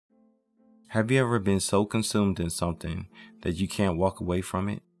Have you ever been so consumed in something that you can't walk away from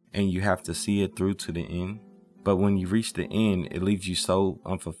it and you have to see it through to the end? But when you reach the end, it leaves you so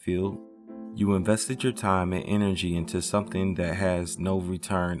unfulfilled. You invested your time and energy into something that has no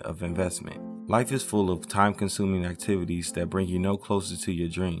return of investment. Life is full of time-consuming activities that bring you no closer to your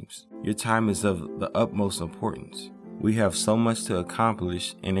dreams. Your time is of the utmost importance. We have so much to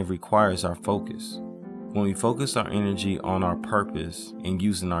accomplish and it requires our focus. When we focus our energy on our purpose and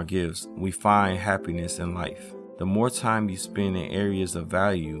using our gifts, we find happiness in life. The more time you spend in areas of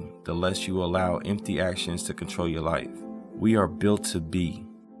value, the less you allow empty actions to control your life. We are built to be.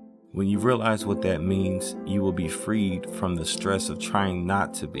 When you realize what that means, you will be freed from the stress of trying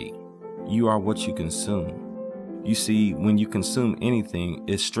not to be. You are what you consume. You see, when you consume anything,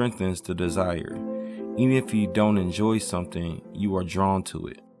 it strengthens the desire. Even if you don't enjoy something, you are drawn to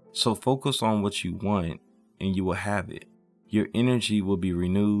it. So focus on what you want and you will have it. Your energy will be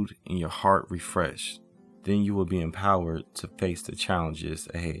renewed and your heart refreshed. Then you will be empowered to face the challenges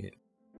ahead.